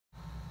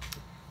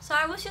So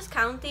I was just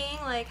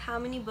counting like how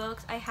many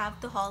books I have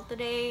to haul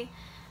today,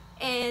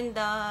 and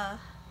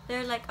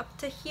they're like up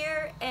to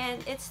here,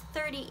 and it's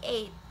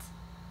 38.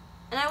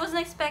 And I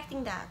wasn't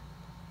expecting that.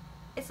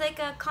 It's like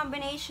a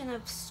combination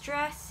of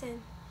stress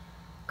and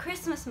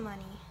Christmas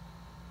money.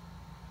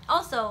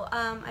 Also,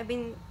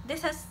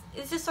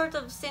 it's just sort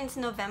of since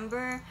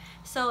November,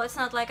 so it's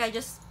not like I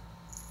just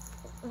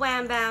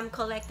wham bam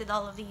collected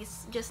all of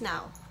these just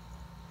now.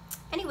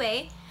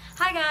 Anyway,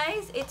 hi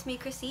guys, it's me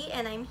Chrissy,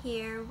 and I'm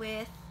here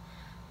with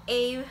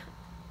a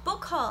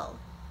book haul.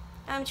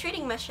 I'm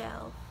treating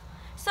myself.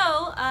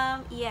 So,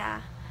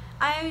 yeah,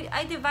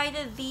 I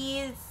divided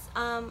these.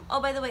 Oh,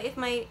 by the way, if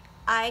my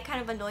eye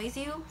kind of annoys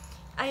you,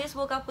 I just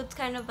woke up with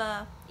kind of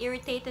a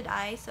irritated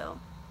eye, so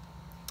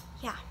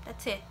yeah,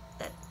 that's it.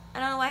 I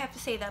don't know why I have to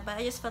say that, but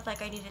I just felt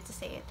like I needed to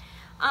say it.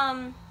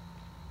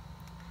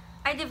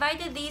 I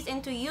divided these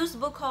into used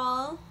book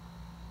haul,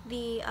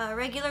 the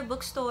regular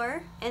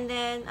bookstore, and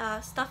then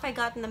stuff I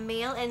got in the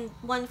mail, and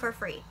one for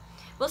free.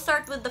 We'll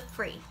start with the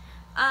free.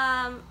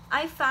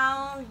 I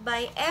found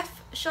by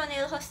F.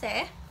 Shonil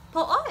Jose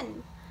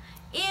Poon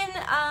in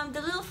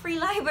the little free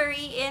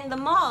library in the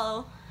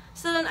mall.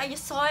 So then I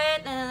just saw it,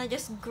 and then I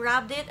just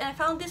grabbed it, and I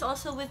found this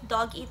also with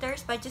Dog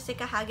Eaters by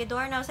Jessica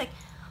Hagedorn, and I was like,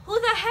 who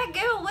the heck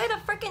gave away the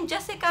freaking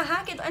Jessica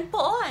Hagedorn and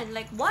Poon?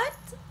 Like, what?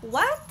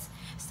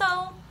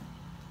 So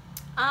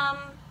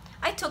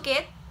I took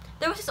it.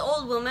 There was this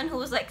old woman who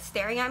was like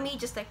staring at me,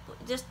 just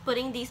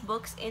putting these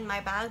books in my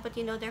bag, but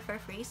you know they're for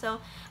free.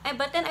 So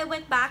but then I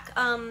went back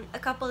a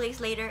couple days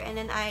later, and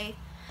then I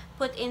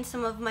put in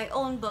some of my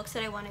own books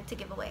that I wanted to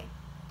give away.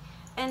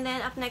 And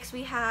then up next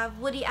we have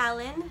Woody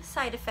Allen,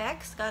 Side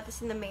Effects. Got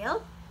this in the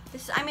mail.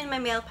 I'm in my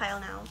mail pile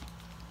now.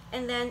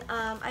 And then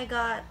I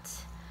got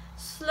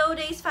Slow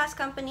Days, Fast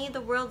Company, The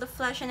World of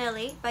Flesh in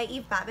LA by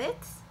Eve Babbitt.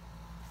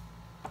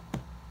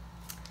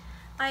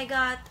 I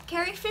got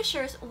Carrie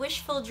Fisher's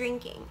Wishful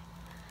Drinking.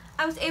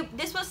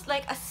 This was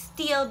like a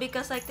steal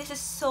because like this is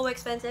so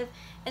expensive,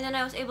 and then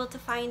I was able to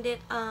find it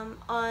on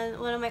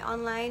one of my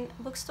online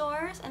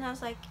bookstores, and I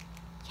was like,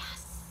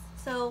 yes.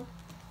 So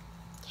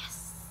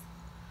yes,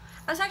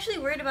 I was actually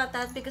worried about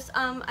that because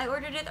I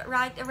ordered it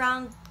right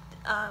around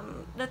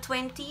the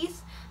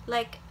 20s,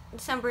 like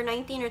December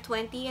 19 or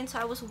 20, and so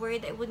I was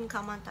worried that it wouldn't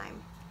come on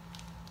time.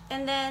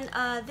 And then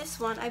this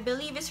one I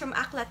believe is from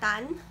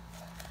Aklatan.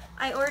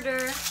 I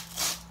order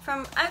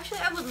from, actually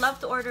I would love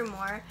to order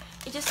more,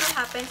 it just so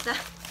happens that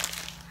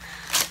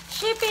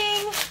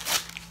shipping.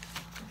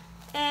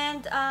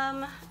 And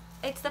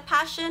it's The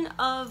Passion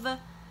of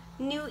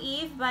New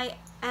Eve by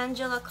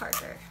Angela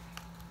Carter.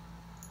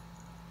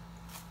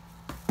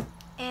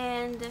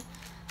 And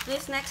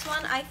this next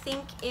one I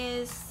think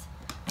is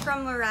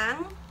from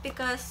Murang,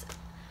 because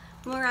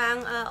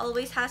Murang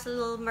always has a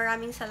little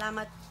maraming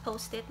salamat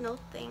post-it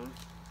note thing.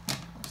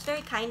 It's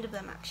very kind of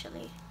them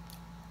actually.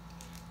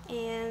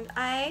 And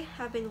I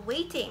have been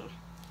waiting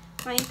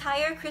my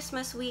entire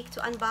Christmas week to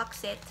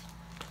unbox it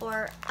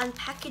or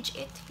unpackage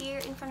it here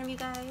in front of you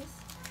guys,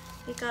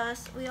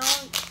 because we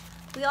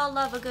all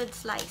love a good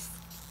slice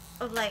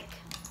of like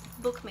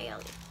book mail.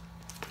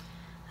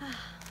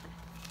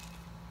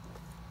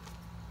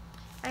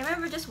 I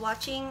remember just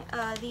watching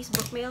these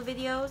book mail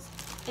videos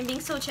and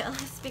being so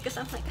jealous because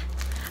I'm like,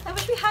 I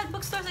wish we had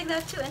bookstores like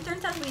that too, and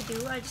turns out we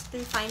do. I just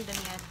didn't find them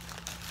yet.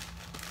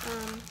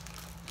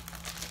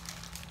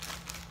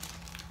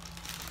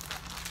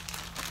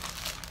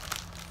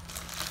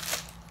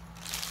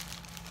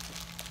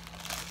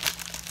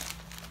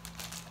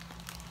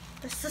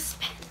 The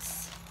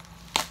suspense.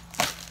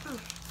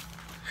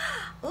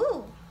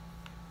 Ooh.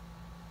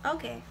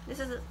 Okay, this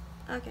is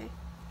okay.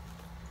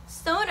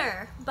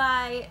 Stoner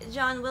by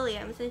John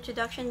Williams.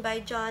 Introduction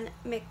by John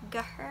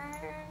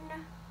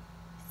McGahern.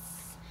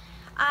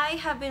 I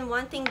have been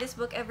wanting this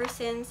book ever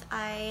since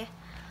I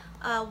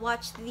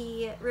watched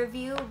the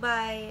review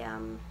by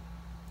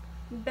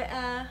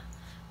Better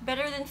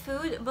Than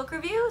Food book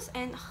reviews,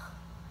 and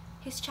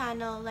his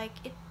channel, like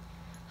it,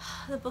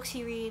 the books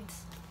he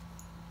reads.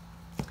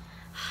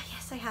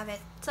 Yes, I have it.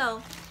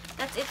 So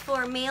that's it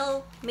for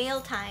mail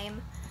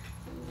time.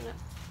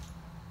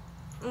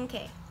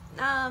 Okay.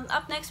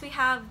 Up next we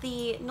have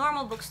the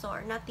normal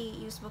bookstore, not the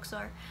used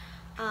bookstore,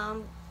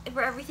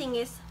 where everything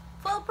is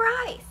full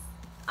price.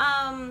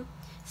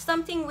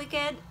 Something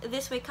Wicked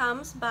This Way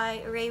Comes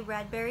by Ray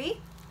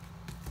Bradbury.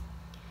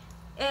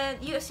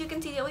 And as you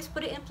can see, they always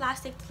put it in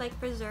plastic to like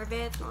preserve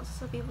it,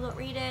 so people don't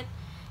read it.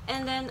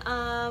 And then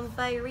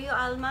by Rio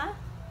Alma,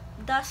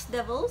 Dust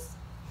Devils.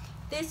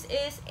 This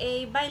is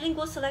a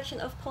bilingual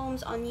selection of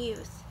poems on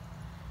youth.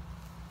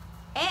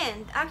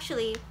 And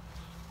actually,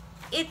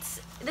 it's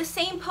the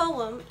same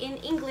poem in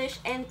English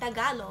and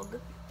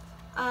Tagalog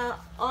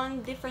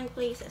on different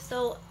places.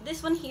 So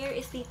this one here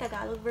is the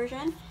Tagalog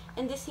version,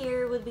 and this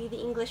here would be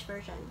the English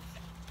version.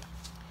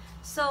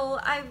 So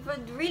I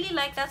would really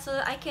like that, so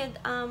that I could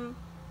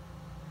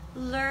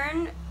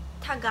learn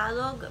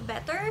Tagalog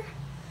better.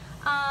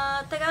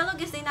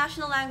 Tagalog is the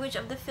national language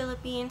of the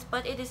Philippines,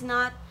 but it is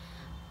not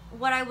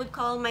what I would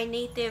call my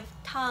native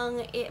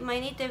tongue. My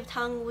native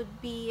tongue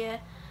would be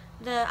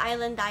the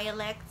island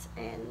dialect,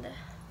 and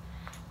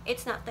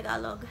it's not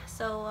Tagalog,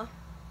 so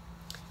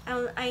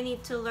I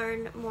need to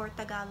learn more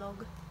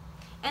Tagalog.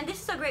 And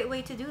this is a great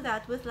way to do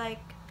that, with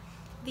like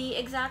the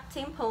exact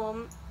same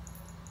poem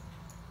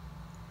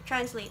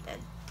translated.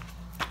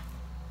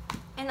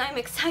 And I'm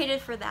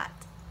excited for that.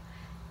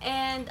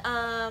 And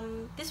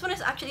this one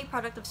is actually a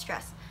product of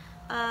stress.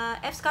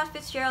 F. Scott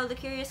Fitzgerald, The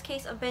Curious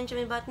Case of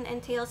Benjamin Button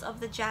and Tales of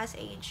the Jazz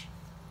Age.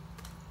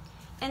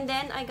 And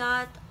then I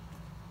got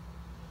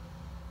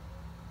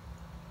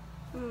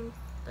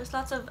there's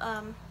lots of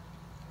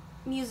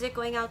music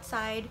going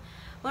outside.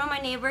 One of my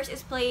neighbors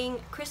is playing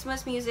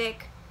Christmas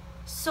music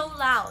so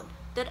loud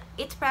that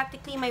it's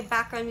practically my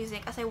background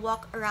music as I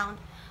walk around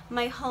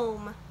my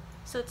home.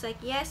 So it's like,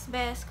 yes,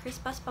 best,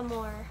 Christmas pa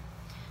more.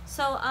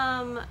 So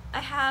I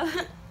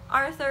have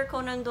Arthur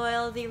Conan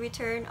Doyle, The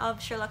Return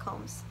of Sherlock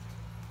Holmes.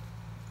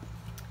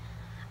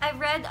 I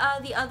read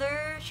the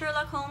other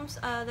Sherlock Holmes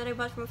that I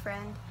bought from a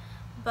friend,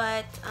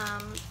 but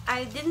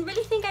I didn't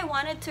really think I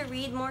wanted to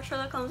read more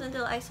Sherlock Holmes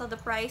until I saw the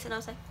price, and I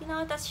was like, you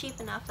know, that's cheap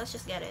enough, let's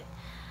just get it.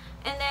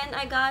 And then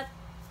I got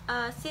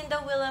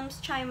Cinda Willems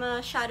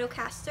Chima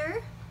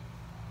Shadowcaster,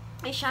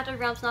 a Shattered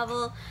Realms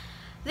novel.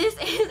 This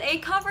is a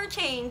cover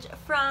change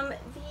from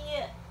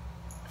the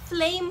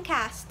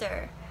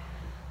Flamecaster.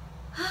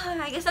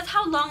 I guess that's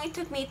how long it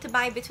took me to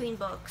buy Between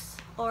Books,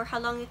 or how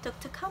long it took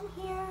to come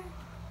here.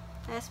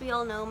 As we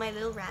all know, my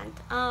little rant.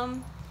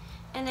 And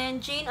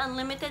then Jane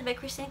Unlimited by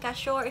Christine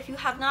Cashore. If you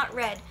have not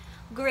read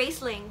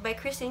Graceling by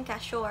Christine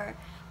Cashore,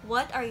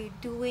 what are you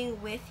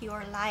doing with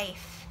your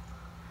life?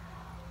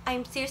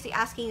 I'm seriously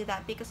asking you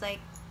that, because like,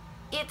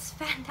 it's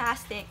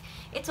fantastic.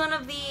 It's one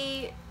of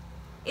the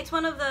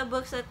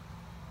books that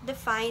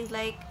defined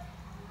like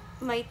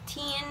my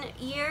teen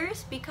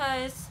years,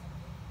 because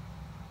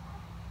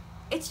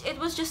it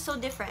was just so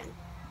different.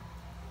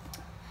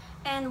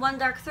 And One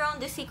Dark Throne,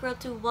 the sequel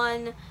to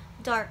One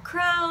Dark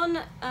Crown.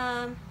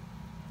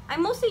 I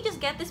mostly just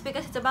get this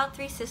because it's about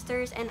 3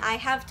 sisters, and I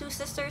have 2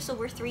 sisters, so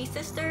we're 3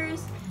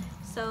 sisters.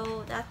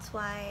 So that's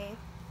why.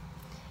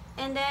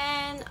 And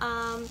then,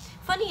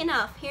 funny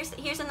enough,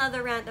 here's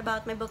another rant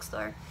about my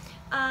bookstore.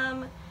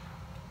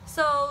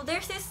 So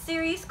there's this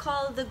series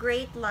called The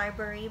Great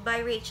Library by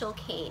Rachel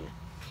Kane.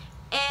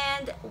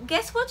 And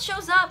guess what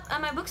shows up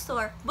at my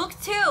bookstore? Book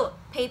 2,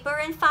 Paper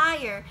and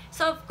Fire.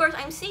 So of course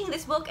I'm seeing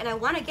this book and I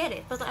want to get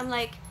it, but I'm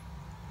like,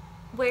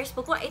 where's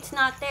book 1? It's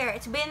not there.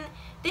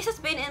 This has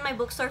been in my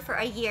bookstore for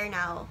a year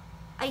now.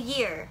 A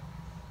year.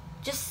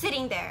 Just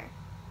sitting there.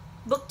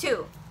 Book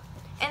 2.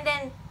 And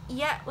then,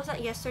 yeah, was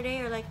that yesterday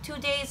or like 2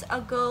 days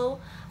ago,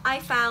 I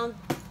found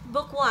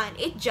book 1.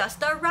 It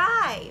just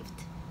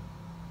arrived.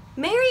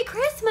 Merry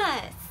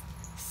Christmas!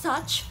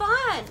 Such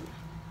fun!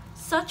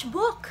 Such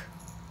book!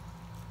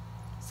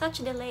 Such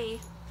delay.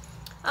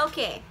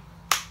 Okay.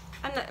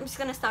 I'm just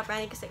gonna stop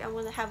ranting because like, I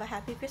want to have a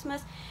happy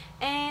Christmas.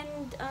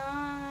 And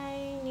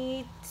I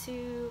need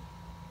to...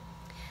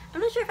 I'm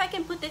not sure if I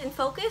can put this in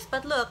focus,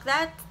 but look,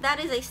 that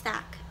is a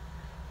stack.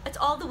 It's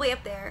all the way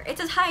up there.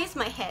 It's as high as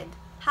my head.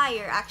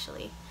 Higher,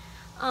 actually.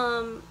 So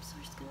I'm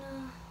just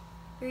gonna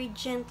very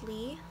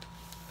gently...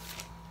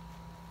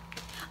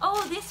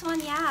 Oh, this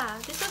one, yeah.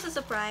 This was a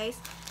surprise.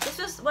 This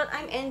was what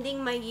I'm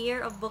ending my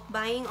year of book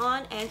buying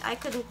on, and I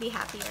couldn't be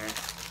happier.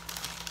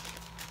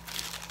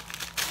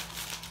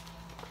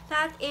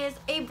 That is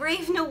A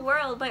Brave New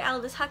World by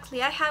Aldous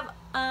Huxley. I have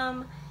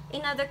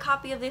another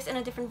copy of this in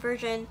a different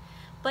version,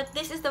 but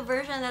this is the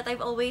version that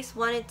I've always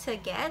wanted to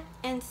get,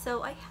 and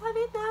so I have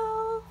it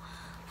now.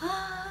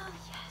 Ah,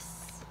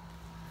 yes.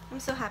 I'm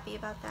so happy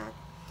about that.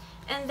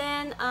 And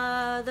then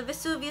The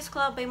Vesuvius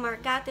Club by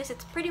Mark Gatiss.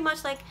 It's pretty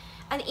much like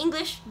an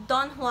English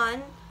Don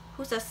Juan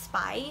who's a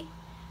spy.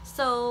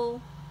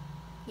 So,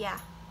 yeah.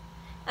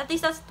 At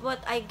least that's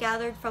what I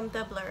gathered from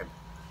the blurb.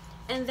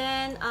 And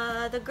then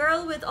The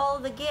Girl with All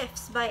the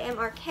Gifts by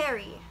M.R.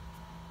 Carey.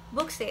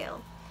 Book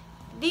sale.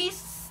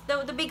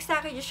 The big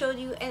stack I just showed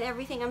you and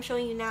everything I'm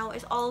showing you now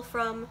is all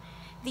from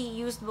the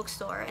used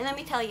bookstore. And let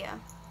me tell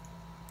you,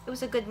 it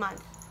was a good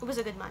month. It was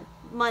a good month.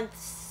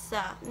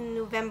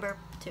 November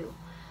too.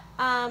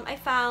 I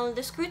found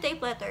The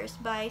Screwtape Letters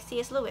by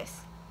C.S.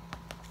 Lewis.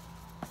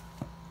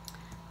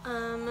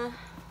 The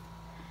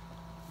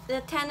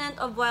Tenant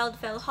of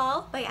Wildfell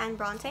Hall by Anne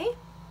Bronte.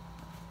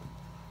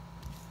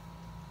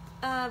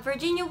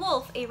 Virginia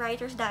Woolf, A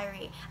Writer's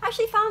Diary. I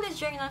actually found this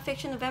during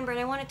Nonfiction November and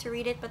I wanted to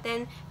read it, but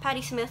then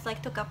Patti Smith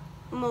like took up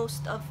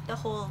most of the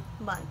whole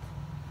month.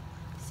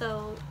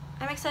 So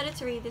I'm excited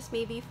to read this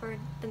maybe for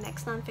the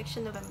next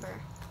Nonfiction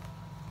November.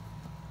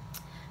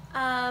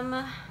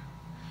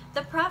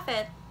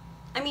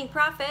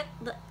 Prophet,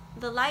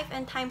 The Life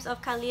and Times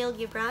of Khalil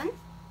Gibran.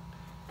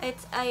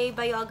 It's a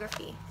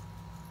biography.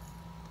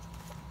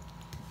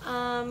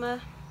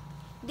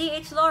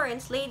 D.H.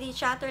 Lawrence, Lady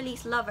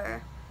Chatterley's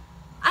Lover.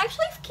 I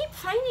actually keep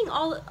finding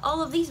all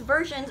of these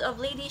versions of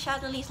Lady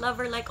Chatterley's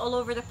Lover like all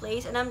over the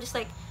place, and I'm just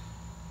like,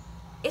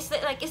 is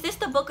this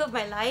the book of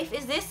my life?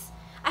 Is this?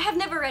 I have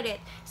never read it,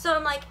 so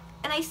I'm like,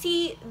 and I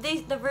see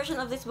the version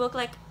of this book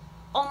like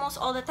almost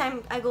all the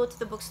time I go to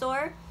the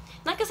bookstore.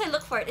 Not because I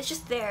look for it, it's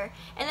just there.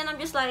 And then I'm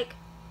just like,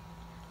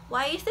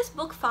 why is this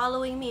book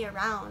following me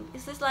around?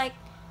 Is this like,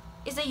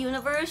 is the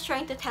universe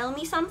trying to tell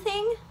me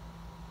something?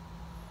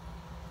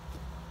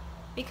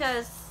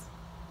 Because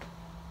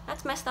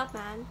that's messed up,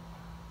 man.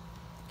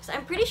 Because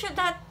I'm pretty sure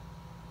that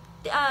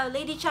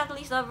Lady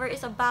Chatterley's Lover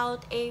is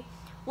about a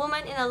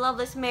woman in a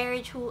loveless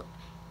marriage who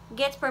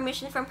gets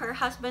permission from her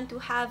husband to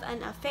have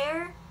an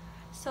affair.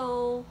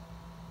 So,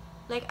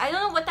 like, I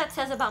don't know what that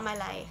says about my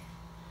life.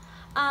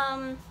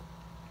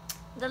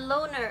 The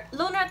Loner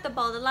at the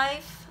Ball, The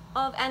Life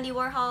of Andy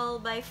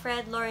Warhol by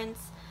Fred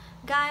Lawrence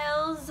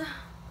Giles,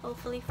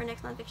 hopefully for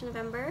next nonfiction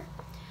November.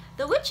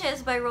 The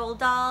Witches by Roald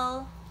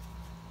Dahl.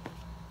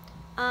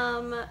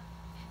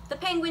 The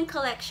Penguin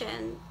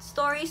Collection,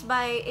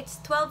 it's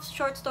 12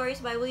 short stories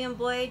by William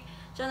Boyd,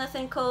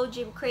 Jonathan Coe,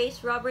 Jim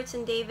Crace,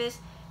 Robertson Davis,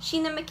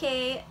 Sheena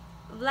McKay,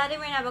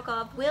 Vladimir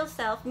Nabokov, Will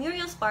Self,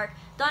 Muriel Spark,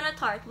 Donna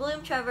Tartt,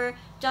 William Trevor,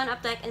 John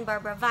Updike, and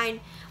Barbara Vine.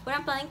 What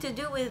I'm planning to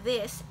do with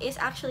this is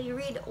actually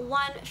read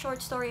one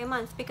short story a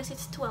month because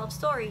it's 12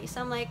 stories.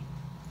 So I'm like,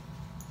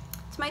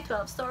 it's my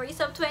 12 stories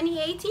of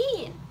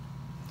 2018.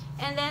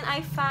 And then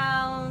I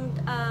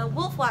found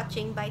Wolf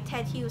Watching by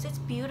Ted Hughes. It's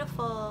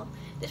beautiful.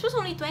 This was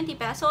only 20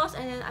 pesos,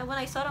 and then when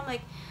I saw it, I'm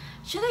like,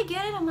 should I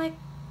get it? I'm like,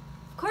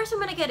 of course I'm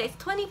gonna get it.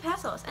 It's 20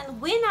 pesos.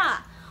 And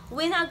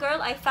Winna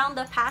girl, I found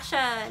the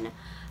passion.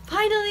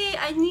 Finally,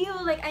 I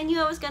knew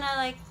I was gonna,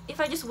 like,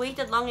 if I just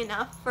waited long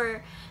enough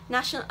for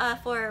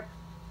for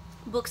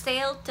book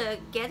sale to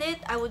get it,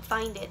 I would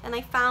find it. And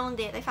I found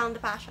it. I found the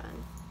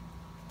passion.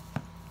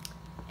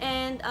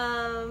 And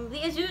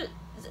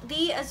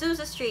the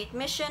Azusa Street,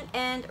 Mission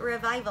and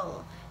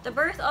Revival. The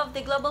Birth of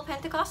the Global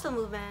Pentecostal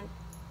Movement.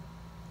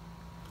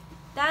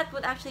 That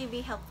would actually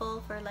be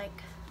helpful for,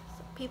 like,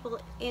 people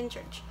in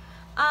church.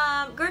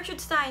 Gertrude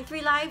Stein,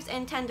 3 Lives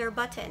and Tender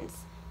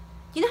Buttons.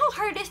 You know how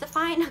hard it is to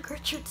find a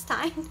Gertrude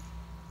Stein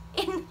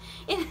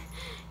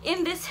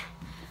in this?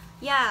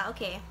 Yeah,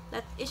 okay.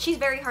 She's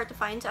very hard to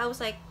find. So I was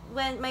like,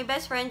 when my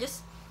best friend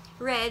just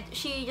read,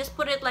 she just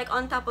put it like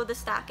on top of the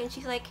stack, and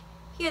she's like,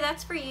 here,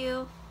 that's for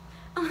you.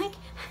 I'm like,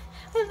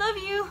 I love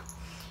you.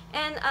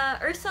 And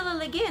Ursula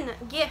Le Guin,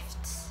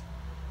 Gifts.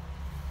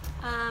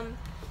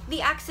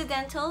 The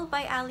Accidental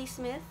by Ali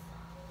Smith.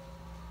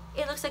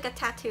 It looks like a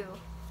tattoo.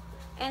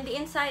 And the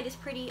inside is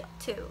pretty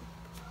too.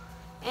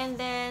 And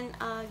then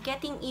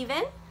Getting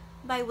Even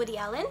by Woody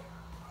Allen.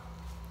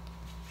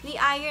 The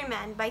Iron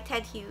Man by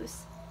Ted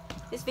Hughes.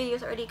 This video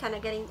is already kind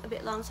of getting a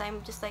bit long, so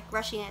I'm just like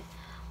rushing it.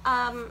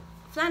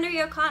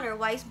 Flannery O'Connor,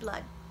 Wise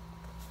Blood.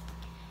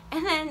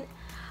 And then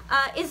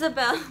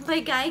Isabel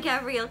by Guy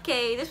Gavriel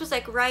Kay. This was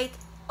like right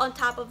on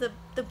top of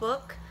the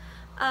book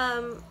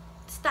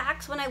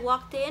stacks when I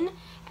walked in,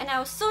 and I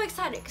was so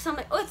excited because I'm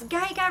like, oh, it's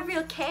Guy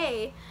Gavriel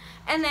Kay.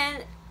 And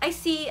then I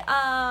see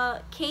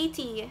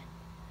Katie,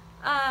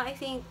 I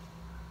think,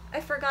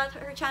 I forgot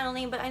her channel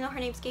name, but I know her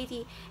name's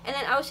Katie. And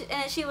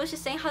then she was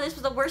just saying how this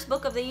was the worst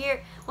book of the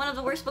year, one of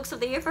the worst books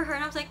of the year for her,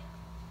 and I was like,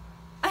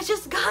 I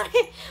just got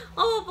it.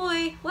 Oh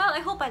boy. Well, I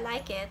hope I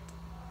like it.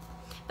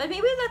 But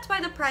maybe that's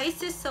why the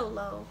price is so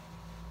low.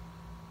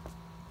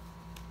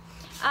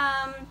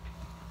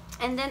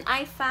 And then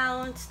I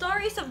found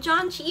Stories of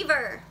John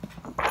Cheever.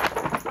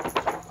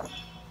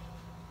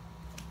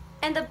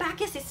 And the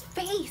back is his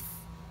face.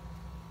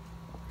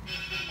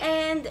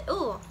 And,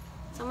 ooh,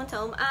 someone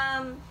told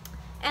him.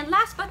 And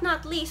last but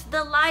not least,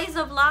 The Lies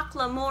of Locke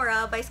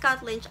Lamora by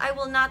Scott Lynch. I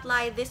will not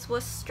lie, this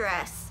was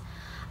stress.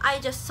 I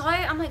just saw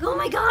it, I'm like, oh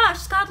my gosh,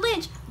 Scott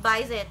Lynch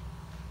buys it.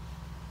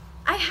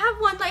 I have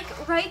one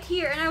like right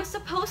here, and I was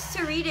supposed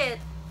to read it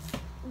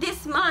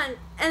this month,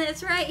 and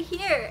it's right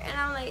here, and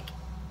I'm like,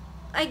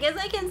 I guess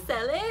I can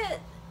sell it.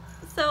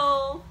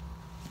 So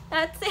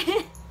that's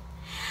it.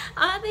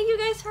 Thank you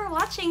guys for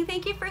watching.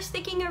 Thank you for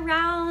sticking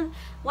around,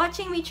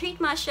 watching me treat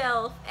my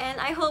shelf, and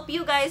I hope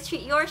you guys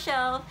treat your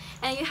shelf,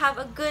 and you have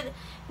a good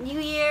New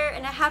Year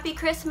and a happy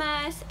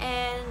Christmas,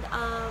 and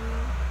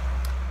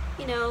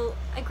you know,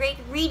 a great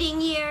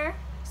reading year.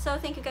 So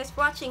thank you guys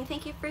for watching.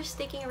 Thank you for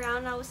sticking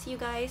around. I will see you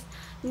guys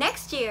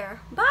next year.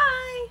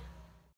 Bye.